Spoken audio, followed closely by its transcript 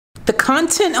The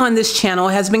content on this channel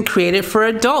has been created for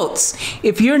adults.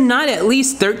 If you're not at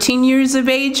least 13 years of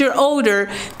age or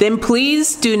older, then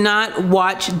please do not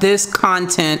watch this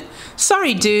content.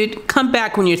 Sorry, dude. Come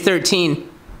back when you're 13.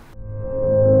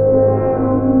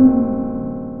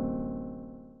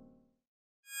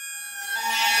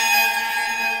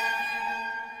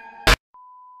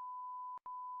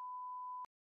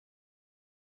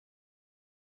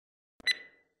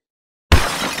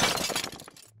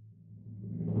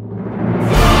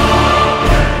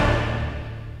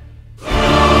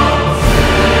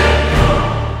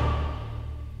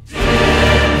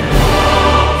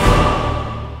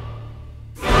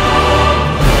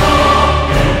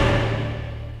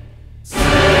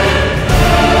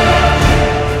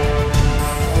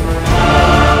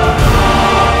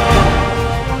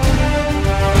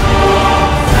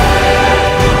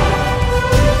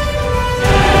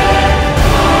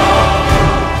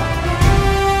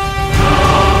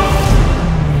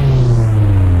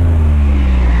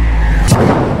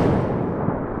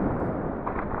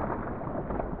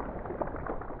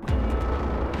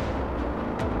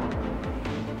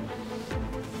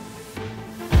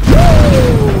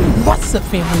 What's up,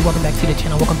 family? Welcome back to the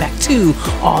channel. Welcome back to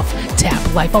Off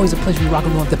Tap Life. Always a pleasure to be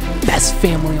rocking with the best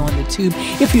family on the tube.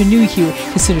 If you're new here,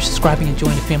 consider subscribing and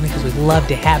joining the family because we'd love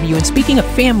to have you. And speaking of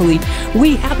family,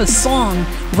 we have a song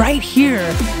right here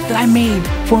that I made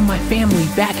for my family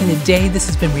back in the day. This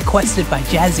has been requested by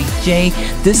Jazzy J.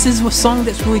 This is a song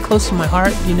that's really close to my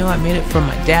heart. You know, I made it for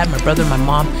my dad, my brother, my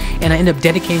mom, and I ended up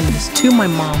dedicating this to my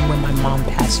mom when my mom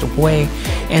passed away.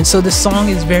 And so this song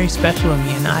is very special to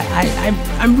me, and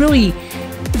I'm really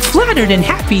flattered and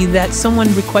happy that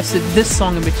someone requested this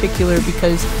song in particular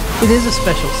because it is a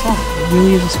special song. It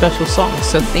really is a special song.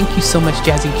 So thank you so much,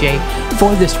 Jazzy J,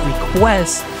 for this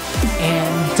request.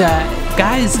 And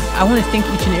guys, I want to thank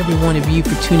each and every one of you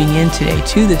for tuning in today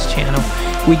to this channel.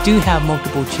 We do have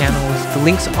multiple channels. The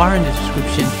links are in the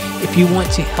description. If you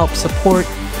want to help support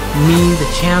me, the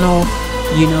channel,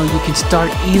 you know, you can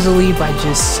start easily by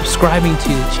just subscribing to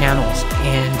the channels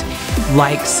and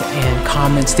likes and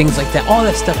comments, things like that. All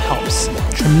that stuff helps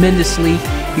tremendously.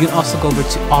 You can also go over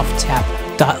to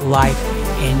offtaplifeusa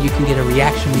and you can get a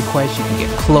reaction request. You can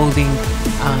get clothing.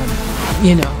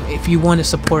 You know, if you want to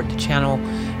support the channel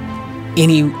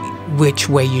any which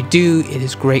way you do, it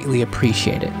is greatly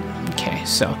appreciated. Okay,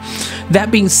 so that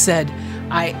being said,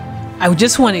 I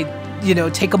just want to, you know,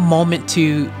 take a moment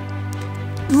to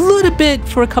little bit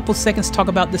for a couple seconds talk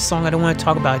about this song. I don't want to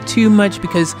talk about it too much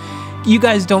because you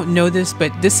guys don't know this,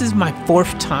 but this is my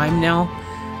 4th time now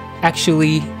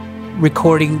actually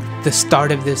recording the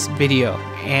start of this video.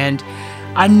 And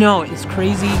I know it's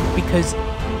crazy because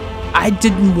I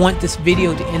didn't want this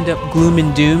video to end up gloom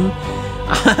and doom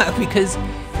because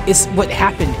it's what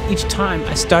happened. Each time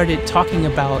I started talking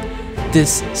about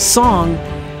this song,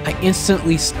 I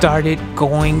instantly started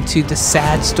going to the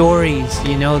sad stories,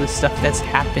 you know, the stuff that's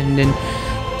happened, and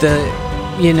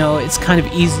you know, it's kind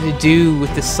of easy to do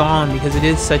with this song because it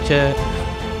is such a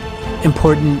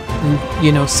important,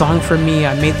 you know, song for me.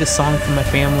 I made this song for my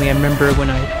family. I remember when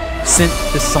I sent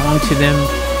this song to them,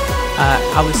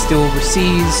 I was still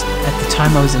overseas at the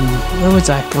time. I was in, where was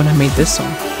I when I made this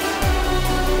song?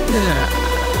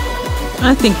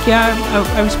 I think, yeah,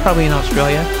 I was probably in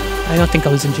Australia. I don't think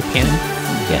I was in Japan.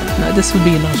 Yeah, no, this would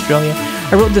be in Australia.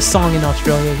 I wrote this song in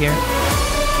Australia here.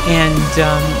 And,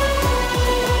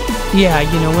 yeah,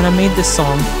 you know, when I made this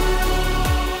song,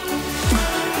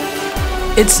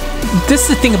 this is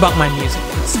the thing about my music.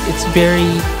 It's very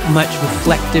much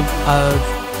reflective of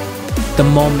the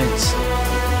moments,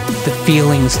 the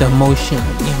feelings, the emotion,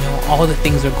 you know, all the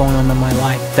things that are going on in my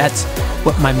life. That's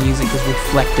what my music is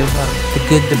reflective of. The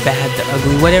good, the bad, the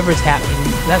ugly, whatever's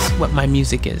happening, that's what my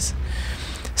music is.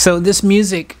 So this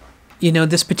music, you know,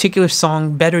 this particular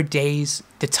song, Better Days,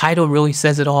 the title really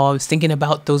says it all. I was thinking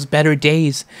about those better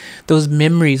days, those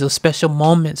memories, those special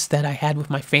moments that I had with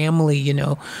my family, you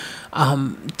know.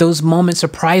 Those moments are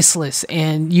priceless,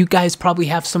 and you guys probably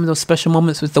have some of those special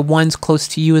moments with the ones close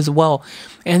to you as well.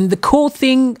 And the cool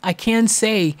thing I can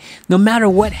say, no matter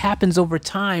what happens over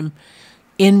time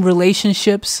in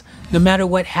relationships, no matter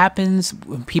what happens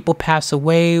when people pass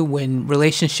away, when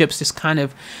relationships just kind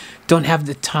of don't have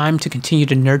the time to continue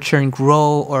to nurture and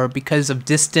grow, or because of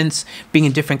distance, being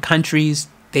in different countries,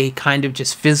 they kind of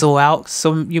just fizzle out.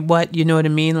 So you know what I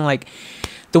mean? Like,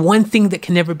 the one thing that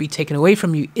can never be taken away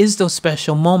from you is those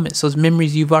special moments, those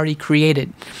memories you've already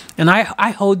created. And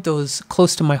I hold those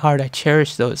close to my heart. I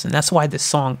cherish those. And that's why this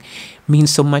song means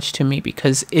so much to me,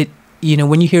 because it, you know,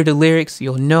 when you hear the lyrics,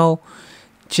 you'll know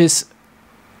just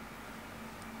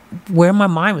where my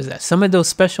mind was at. Some of those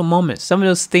special moments, some of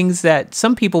those things that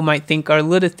some people might think are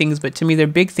little things, but to me they're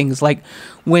big things. Like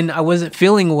when I wasn't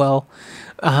feeling well,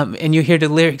 and you hear the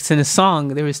lyrics in a song,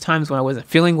 there was times when I wasn't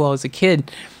feeling well as a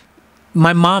kid.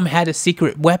 My mom had a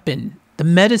secret weapon. The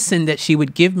medicine that she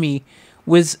would give me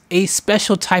was a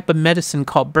special type of medicine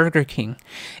called Burger King.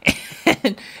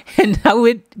 And I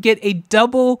would get a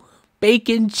double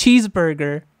bacon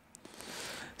cheeseburger,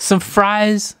 some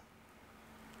fries,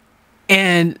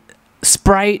 and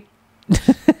Sprite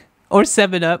or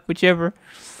 7-Up, whichever.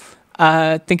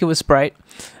 I think it was Sprite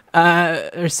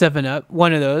or 7-Up,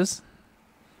 one of those.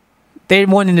 They're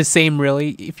one and the same,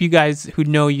 really. If you guys who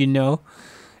know, you know.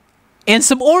 And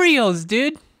some Oreos,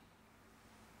 dude.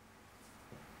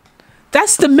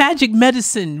 That's the magic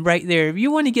medicine right there. If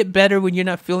you want to get better when you're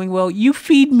not feeling well, you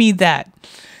feed me that.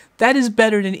 That is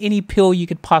better than any pill you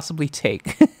could possibly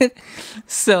take.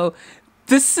 So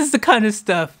this is the kind of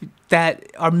stuff that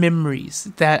are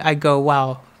memories that I go,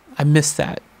 wow, I miss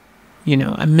that. You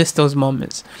know, I miss those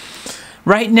moments.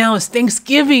 Right now it's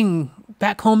Thanksgiving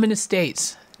back home in the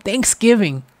States.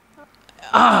 Thanksgiving.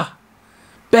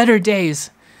 Better days.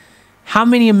 How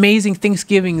many amazing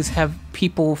Thanksgivings have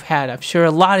people had? I'm sure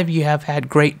a lot of you have had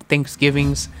great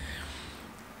Thanksgivings.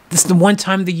 This is the one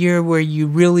time of the year where you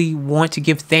really want to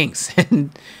give thanks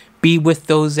and be with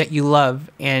those that you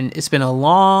love. And it's been a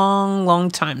long,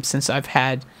 long time since I've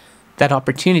had that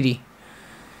opportunity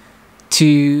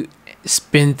to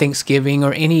spend Thanksgiving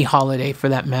or any holiday for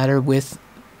that matter with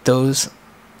those,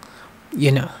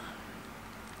 you know,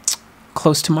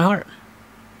 close to my heart.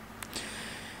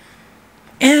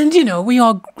 And, you know, we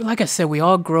all, like I said, we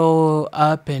all grow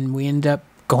up and we end up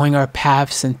going our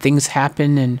paths and things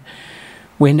happen and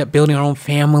we end up building our own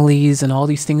families and all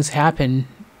these things happen.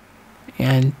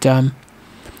 And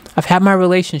I've had my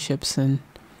relationships and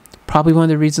probably one of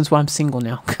the reasons why I'm single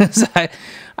now. Because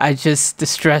I just, the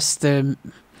stress, the,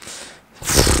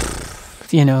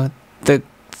 you know, the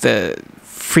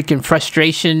freaking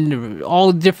frustration,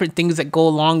 all the different things that go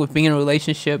along with being in a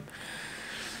relationship.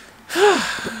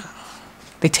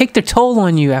 They take their toll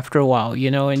on you after a while,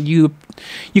 you know, and you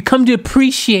come to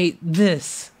appreciate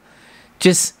this.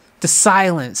 Just the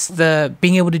silence, the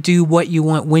being able to do what you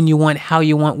want, when you want, how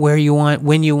you want, where you want,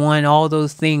 when you want, all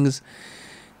those things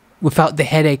without the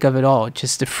headache of it all,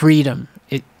 just the freedom.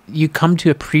 You come to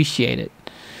appreciate it.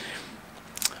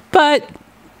 But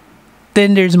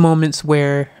then there's moments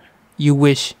where you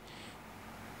wish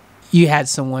you had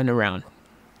someone around,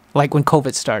 like when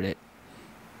COVID started.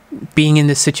 Being in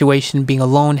this situation, being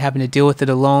alone, having to deal with it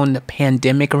alone, the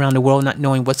pandemic around the world, not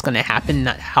knowing what's going to happen,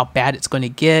 not how bad it's going to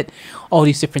get, all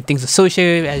these different things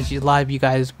associated, as a lot of you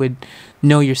guys would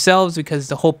know yourselves, because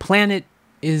the whole planet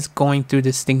is going through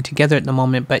this thing together at the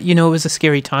moment. But, you know, it was a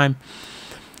scary time.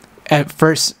 At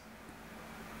first,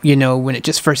 you know, when it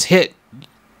just first hit,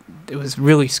 it was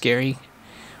really scary.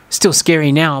 Still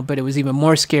scary now, but it was even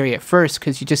more scary at first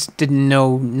because you just didn't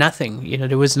know nothing. You know,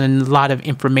 there wasn't a lot of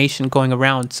information going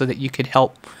around so that you could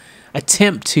help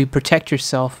attempt to protect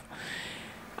yourself.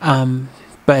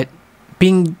 But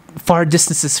being far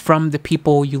distances from the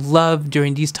people you love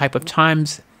during these type of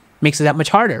times makes it that much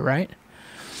harder, right?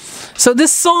 So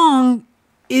this song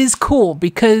is cool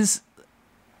because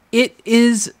it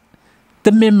is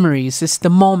the memories, it's the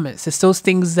moments, it's those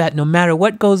things that no matter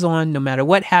what goes on, no matter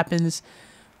what happens,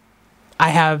 I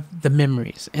have the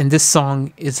memories, and this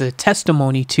song is a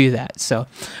testimony to that. So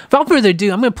without further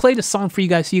ado, I'm going to play the song for you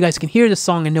guys so you guys can hear the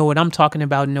song and know what I'm talking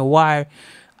about and know why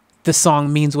the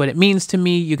song means what it means to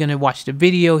me. You're going to watch the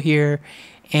video here,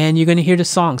 and you're going to hear the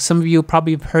song. Some of you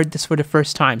probably have heard this for the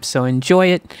first time, so enjoy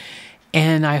it,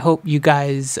 and I hope you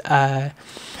guys,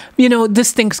 you know,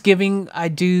 this Thanksgiving, I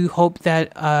do hope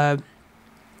that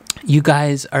you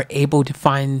guys are able to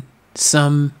find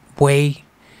some way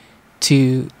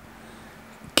to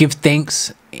give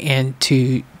thanks and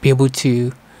to be able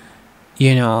to,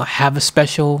 you know, have a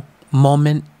special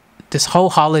moment. This whole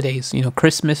holidays, you know,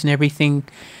 Christmas and everything.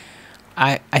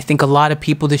 I think a lot of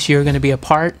people this year are going to be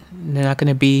apart. They're not going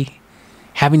to be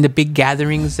having the big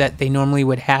gatherings that they normally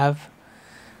would have.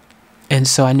 And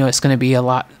so I know it's going to be a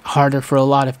lot harder for a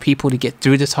lot of people to get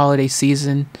through this holiday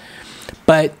season.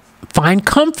 But find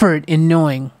comfort in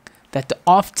knowing that the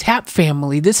Off Tap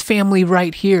family, this family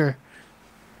right here,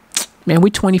 man,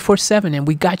 we 24/7 and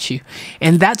we got you.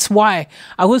 And that's why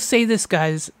I will say this,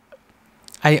 guys.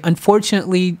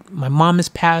 Unfortunately, my mom has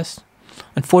passed.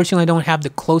 Unfortunately, I don't have the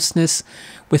closeness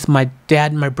with my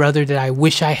dad and my brother that I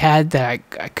wish I had, that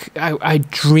I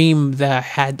dream that I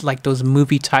had, like those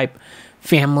movie type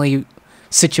family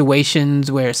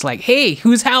situations where it's like, hey,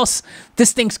 whose house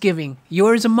this Thanksgiving?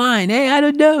 Yours or mine? Hey, I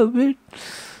don't know, man.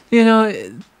 You know,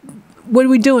 what are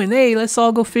we doing? Hey, let's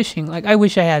all go fishing. Like, I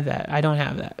wish I had that. I don't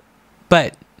have that.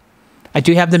 But I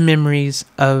do have the memories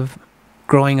of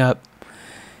growing up.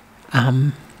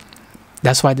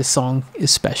 That's why this song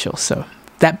is special. So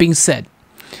that being said,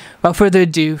 without further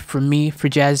ado, for me, for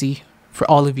Jazzy, for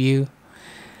all of you,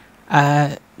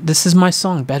 this is my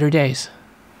song, Better Days.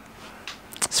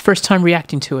 It's the first time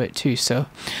reacting to it too, so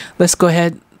let's go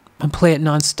ahead and play it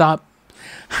nonstop.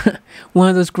 One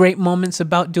of those great moments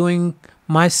about doing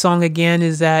my song again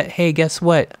is that, hey, guess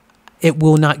what? It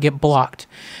will not get blocked.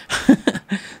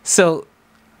 So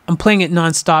I'm playing it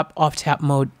nonstop, off tap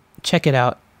mode. Check it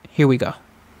out. Here we go.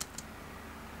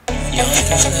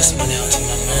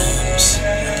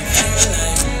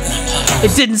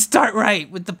 It didn't start right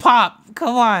with the pop.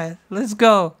 Come on, let's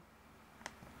go.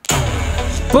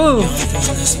 Boom.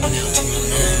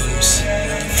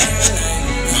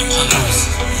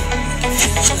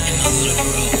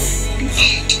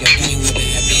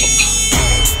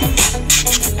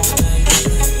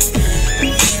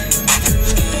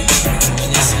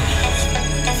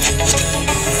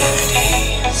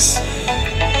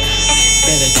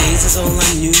 Is all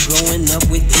I knew growing up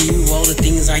with you. All the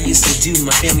things I used to do.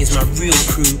 My family's my real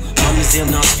crew. Mama's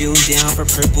them not feeling down for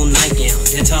purple nightgown.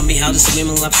 They taught me how to swim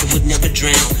and lobster would never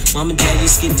drown. Mom and dad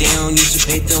used to get down, used to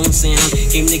paint their own sound.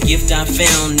 Gave me the gift I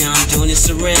found, now I'm doing this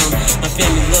around. My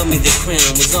family loved me, the crown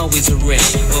was always around.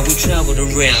 While we traveled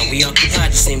around, we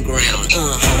occupied the same ground. When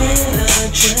I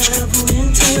travel in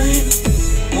time,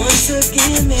 once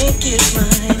again make it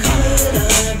mine. Could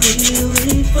I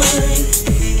really find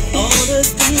all the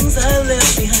things I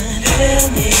left behind? There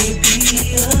may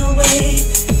be a way.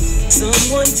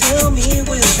 Someone tell me,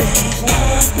 will they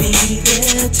want me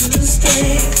there to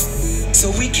stay? So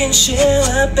we can share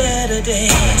a better day.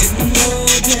 Didn't know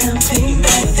a damn thing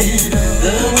back then.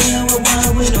 The way we're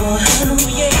wild, we know how.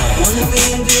 Wanna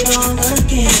live it all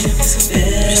again.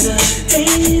 Better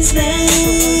days now.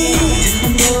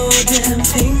 Didn't know a damn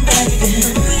thing back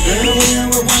then. The way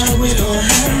we're wild, we know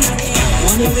how.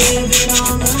 Wanna live it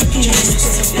all again.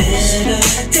 Better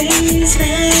days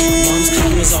now. Mom's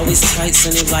cooking was always tight,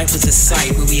 sunny life was a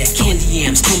sight. Where we had candy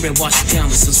yams, cornbread washed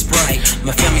down with some Sprite.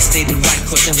 My family stayed the right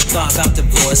course, never thought about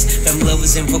divorce. Family love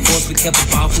was in for force, we kept a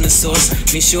ball from the source.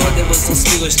 Made sure there was no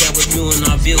spillage that would ruin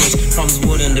our village. Problems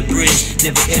water on the bridge,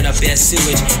 never aired our bad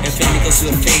sewage. And family goes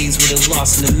through a phase with a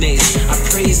loss in the maze. I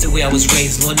praise the way I was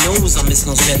raised, Lord knows I'm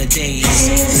missing those better days.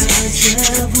 When I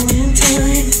travel in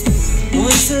time,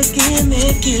 once again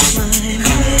make it mine.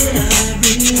 Could I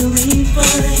really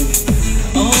find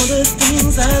all the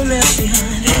things I left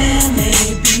behind? There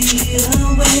may be a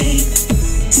way.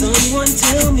 Someone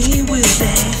tell me, will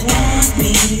they want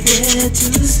me there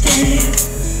to stay?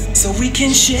 So we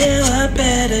can share a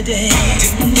better day.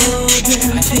 Didn't know a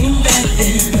damn thing back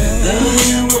then. The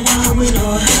way we're wild, we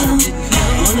know how.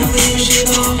 Wanna live it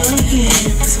all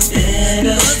again.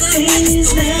 Better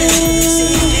days now.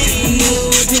 Didn't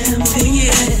know a damn thing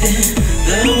back then.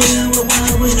 The way we're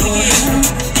wild, we know how.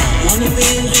 Wanna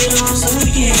live it all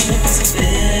again.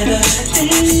 Better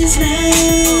days now.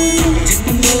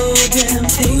 Didn't know a damn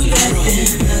thing back then.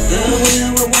 The way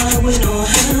we're wild, we know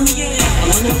how.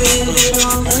 Wanna live it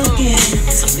all again.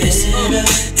 Better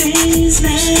days now.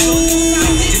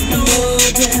 Didn't know a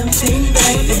damn thing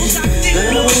back then. The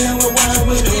way we're wild,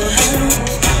 we know how.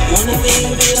 Wanna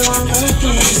live it all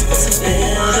again.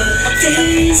 Better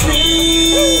days now.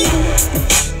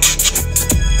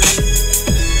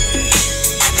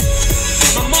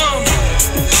 My mom,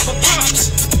 my pops,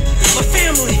 my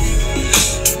family.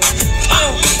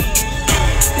 Oh,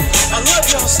 I love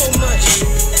y'all so much.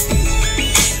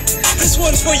 This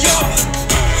one's for y'all.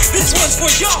 This one's for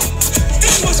y'all.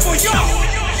 This one's for y'all.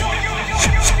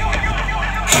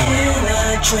 When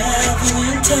I travel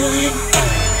in time,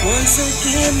 once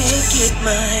again make it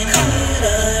mine. Could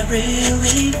I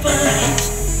really find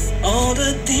all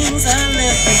the things I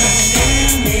left behind?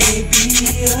 There may be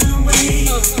a way.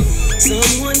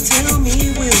 Someone tell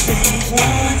me, will they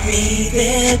want me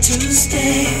there to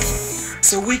stay?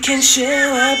 So we can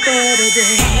share a better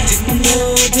day. Didn't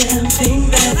know a damn thing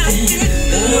back then.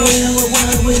 The way we're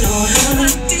wild, we know how.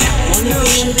 Wanna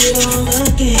live it all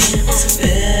again.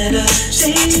 Better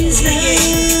days now.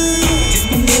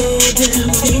 Didn't know a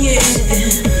damn thing back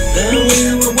then. The way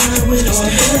we're wild, we know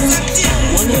how.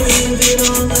 Wanna live it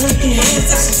all again.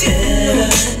 Better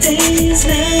days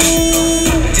now.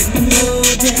 Didn't know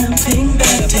a damn thing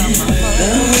back then. The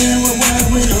way we're wild,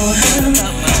 we know how.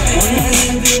 Wanna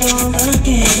live it all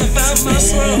again.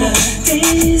 Better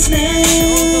days now.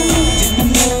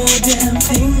 Didn't know a damn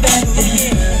thing back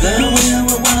then. The way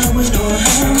we're wild, we know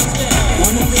how.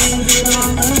 Wanna live it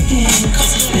all again.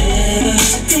 Better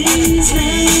days.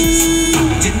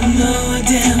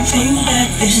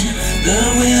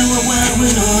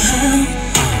 with no help.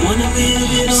 Wanna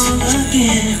live it all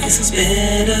again. This is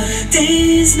better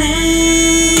days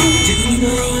now. Didn't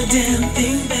know a damn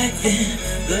thing back then.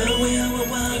 Love the way I was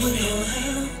wild with no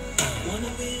help.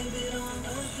 Wanna live it all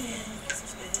again. This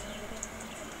is better.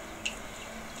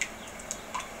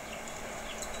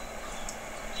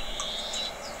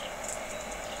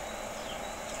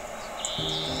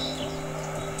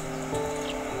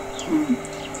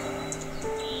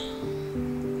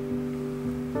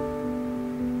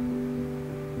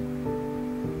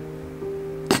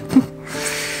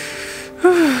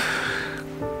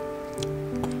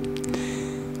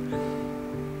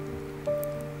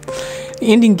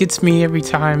 The ending gets me every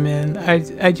time, man.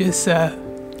 I just,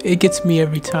 it gets me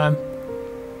every time.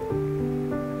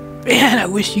 Man, I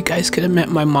wish you guys could have met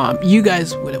my mom. You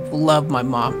guys would have loved my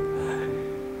mom.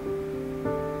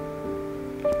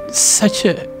 Such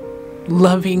a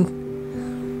loving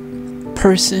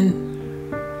person.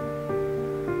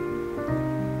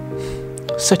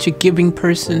 Such a giving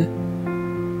person.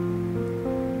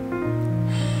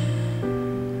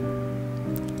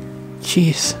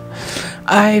 Jeez.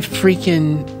 I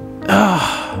freaking...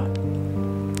 Oh,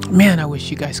 man, I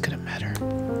wish you guys could have met her.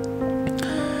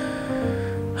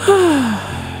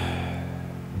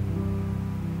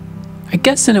 I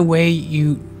guess in a way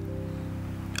you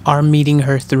are meeting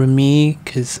her through me,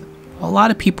 because a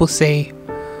lot of people say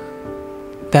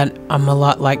that I'm a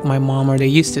lot like my mom, or they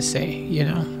used to say, you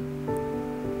know.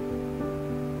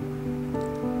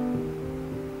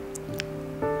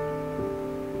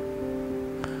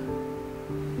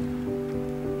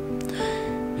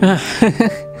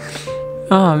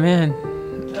 Oh man,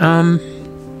 I'm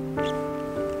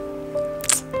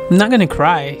not gonna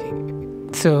cry,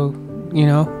 so you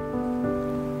know,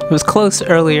 it was close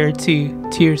earlier to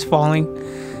tears falling,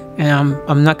 and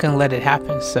I'm not gonna let it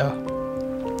happen. So,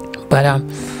 but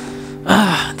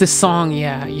this song,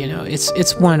 yeah, you know,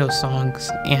 it's one of those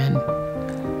songs, and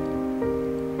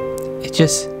it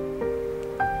just,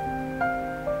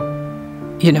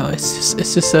 you know, it's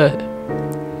just a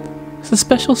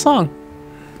special song.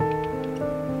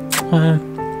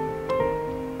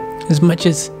 As much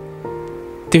as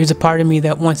there's a part of me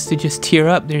that wants to just tear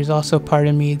up, there's also a part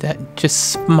of me that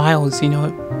just smiles, you know.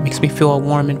 It makes me feel all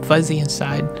warm and fuzzy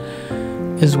inside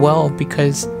as well,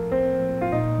 because,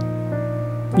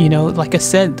 you know, like I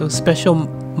said, those special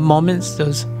moments,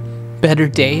 those better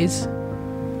days,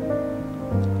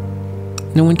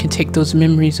 no one can take those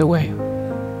memories away.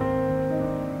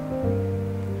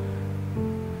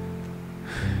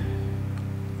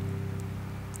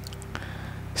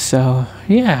 So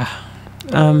yeah,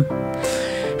 I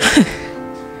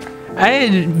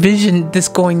had envisioned this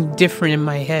going different in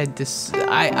my head.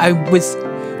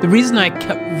 The reason I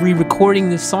kept re-recording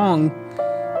this song,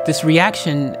 this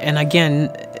reaction, and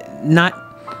again, not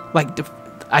like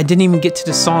I didn't even get to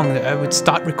the song. I would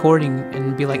stop recording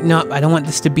and be like, no, I don't want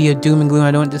this to be a doom and gloom.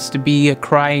 I don't want this to be a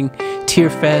crying tear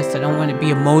fest. I don't want it to be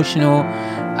emotional.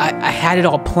 I had it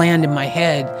all planned in my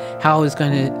head how I was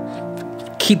going to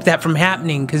keep that from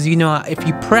happening, because you know, if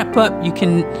you prep up, you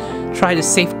can try to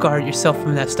safeguard yourself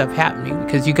from that stuff happening,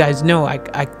 because you guys know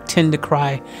I tend to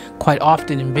cry quite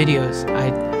often in videos.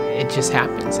 It just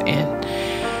happens, and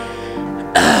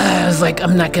I was like,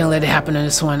 I'm not gonna let it happen on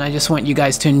this one. I just want you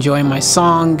guys to enjoy my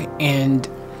song and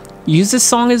use this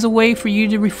song as a way for you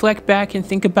to reflect back and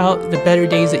think about the better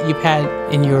days that you've had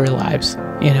in your lives.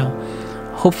 You know,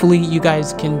 hopefully you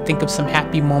guys can think of some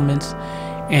happy moments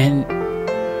and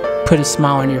put a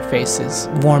smile on your faces,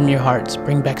 warm your hearts,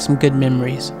 bring back some good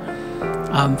memories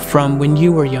from when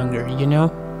you were younger, you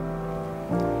know?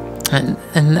 And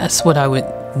that's what I would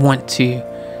want to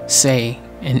say,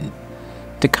 and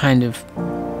to kind of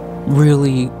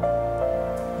really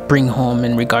bring home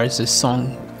in regards to this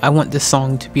song. I want this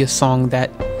song to be a song that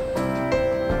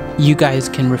you guys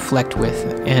can reflect with,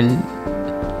 and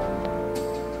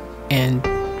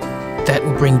that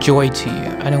will bring joy to you.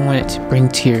 I don't want it to bring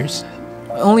tears.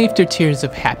 Only if they're tears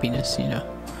of happiness, you know.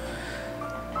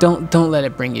 Don't let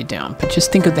it bring you down, but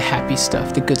just think of the happy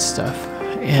stuff, the good stuff,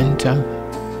 and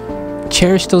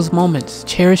cherish those moments.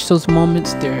 Cherish those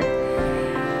moments. They're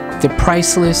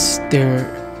priceless. They're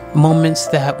moments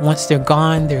that once they're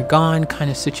gone kind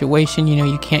of situation. You know,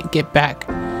 you can't get back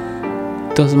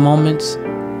those moments,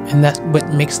 and that's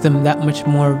what makes them that much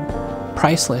more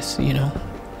priceless, you know.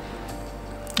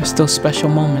 It's those special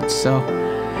moments. So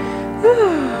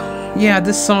yeah,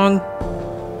 this song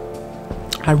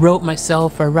I wrote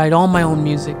myself. I write all my own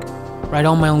music, write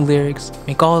all my own lyrics,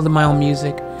 make all of my own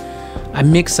music. I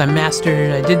mix, I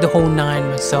mastered, I did the whole nine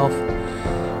myself.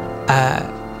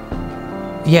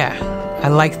 Yeah, I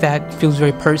like that. It feels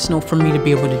very personal for me to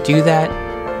be able to do that.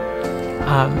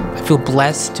 I feel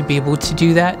blessed to be able to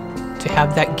do that, to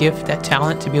have that gift, that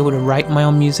talent, to be able to write my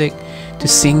own music, to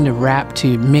sing, to rap,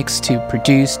 to mix, to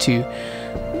produce, to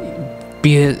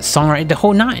be a songwriter, the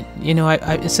whole nine. You know,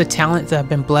 it's a talent that I've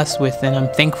been blessed with, and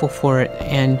I'm thankful for it.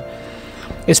 And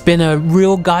it's been a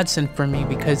real godsend for me,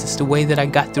 because it's the way that I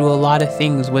got through a lot of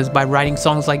things, was by writing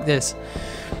songs like this.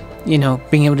 You know,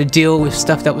 being able to deal with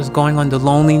stuff that was going on, the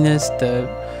loneliness, the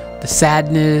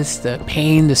sadness, the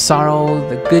pain, the sorrow,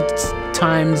 the good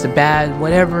times, the bad,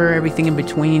 whatever, everything in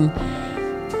between.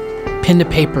 Pen to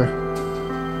paper.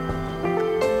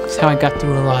 That's how I got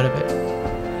through a lot of it.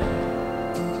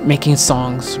 Making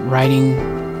songs, writing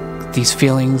these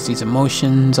feelings, these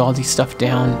emotions, all these stuff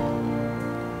down.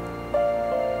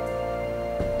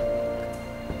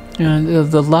 And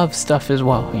the love stuff as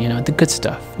well, you know, the good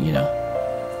stuff, you know.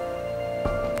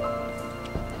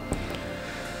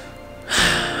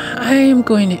 I am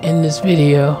going to end this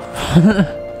video.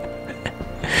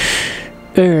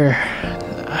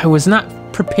 I was not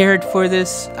prepared for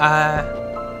this. I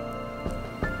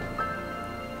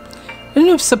don't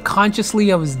know if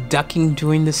subconsciously I was ducking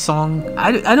doing this song.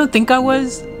 I don't think I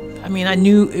was. I mean, I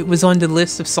knew it was on the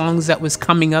list of songs that was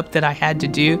coming up that I had to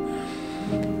do.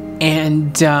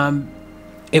 And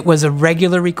it was a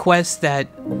regular request that,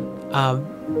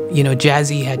 you know,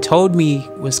 Jazzy had told me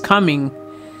was coming.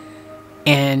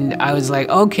 And I was like,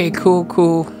 okay,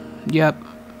 cool. Yep.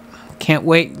 Can't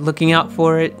wait. Looking out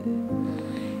for it.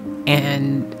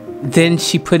 And then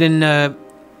she put in a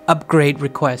upgrade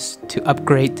request to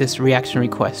upgrade this reaction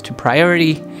request to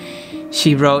priority.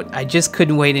 She wrote, I just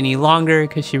couldn't wait any longer,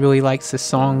 because she really likes this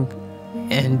song.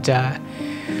 And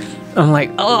I'm like,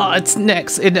 oh, it's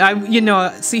next. And you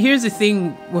know, see, here's the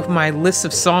thing with my list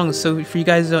of songs. So if you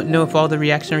guys don't know, if all the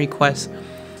reaction requests,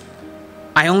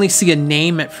 I only see a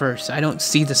name at first. I don't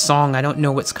see the song. I don't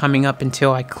know what's coming up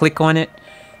until I click on it.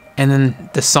 And then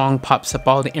the song pops up,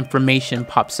 all the information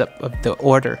pops up of the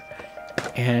order.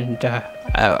 And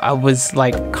I was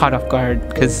like caught off guard,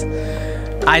 because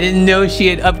I didn't know she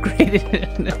had upgraded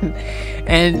it.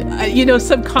 And, you know,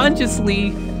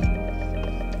 subconsciously,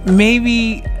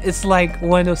 maybe it's like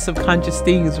one of those subconscious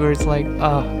things where it's like,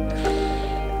 oh,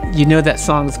 you know that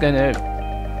song's gonna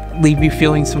leave you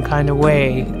feeling some kind of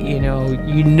way, you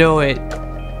know it,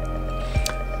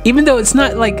 even though it's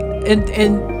not like,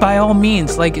 and by all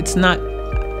means, like, it's not,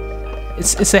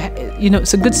 it's a, you know,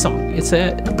 it's a good song,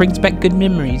 it brings back good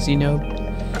memories, you know,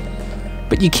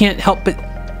 but you can't help but,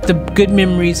 the good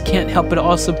memories can't help but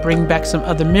also bring back some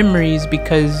other memories,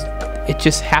 because it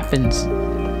just happens.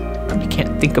 You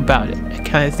can't think about it. I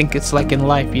kind of think it's like in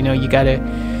life, you know, you gotta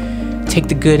take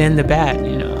the good and the bad,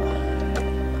 you know.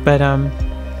 But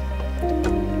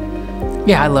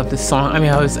yeah, I love this song. I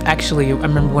mean, I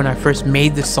remember when I first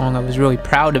made this song, I was really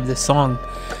proud of this song.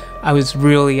 I was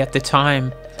really, at the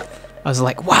time, I was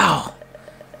like, wow,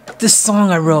 this song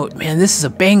I wrote, man, this is a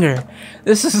banger.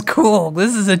 This is cool.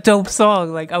 This is a dope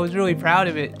song. Like, I was really proud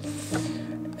of it.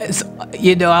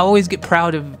 You know, I always get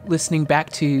proud of listening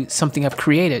back to something I've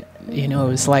created. You know, it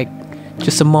was like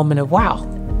just a moment of, wow,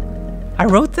 I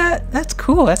wrote that? That's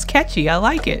cool. That's catchy. I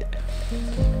like it.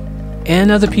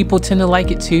 And other people tend to like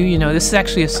it too. You know, this is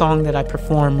actually a song that I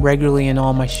perform regularly in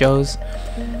all my shows.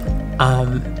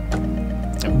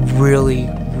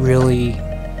 Really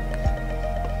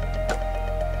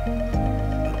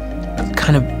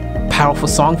kind of powerful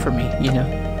song for me, you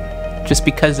know, just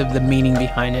because of the meaning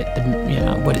behind it, you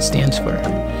know, what it stands for.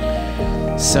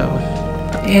 So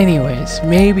anyways,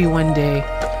 maybe one day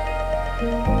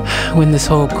when this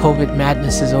whole COVID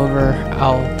madness is over,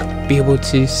 I'll be able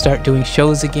to start doing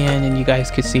shows again, and you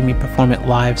guys could see me perform it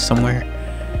live somewhere.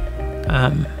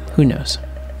 Who knows?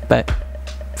 But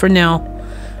for now,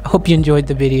 I hope you enjoyed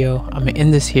the video. I'm gonna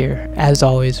end this here. As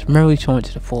always, remember to show it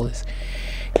to the fullest.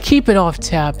 Keep it off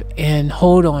tap and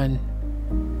hold on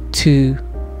to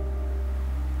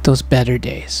those better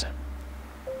days.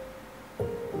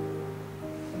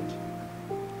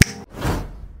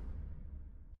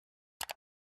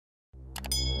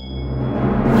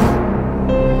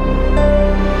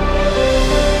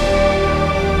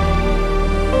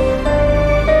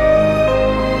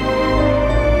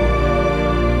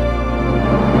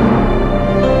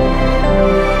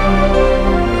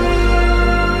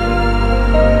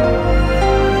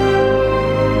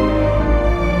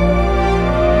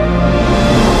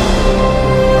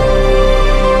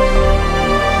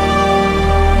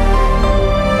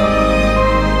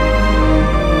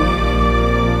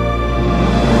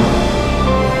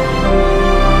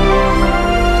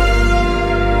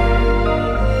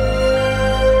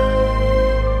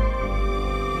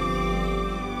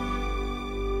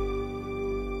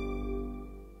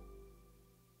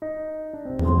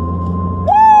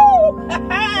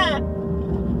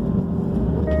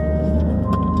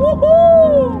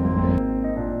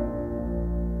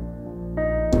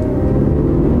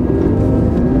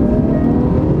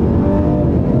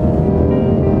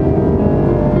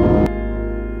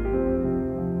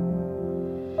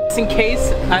 in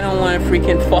case, I don't want to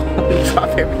freaking fall and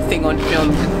drop everything on film.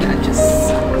 That just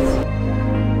sucks.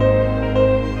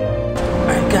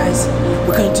 Alright guys,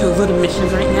 we're gonna do a little mission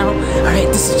right now. Alright,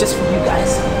 this is just for you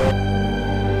guys.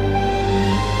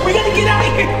 We gotta get out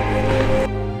of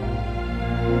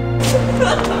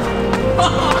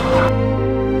here!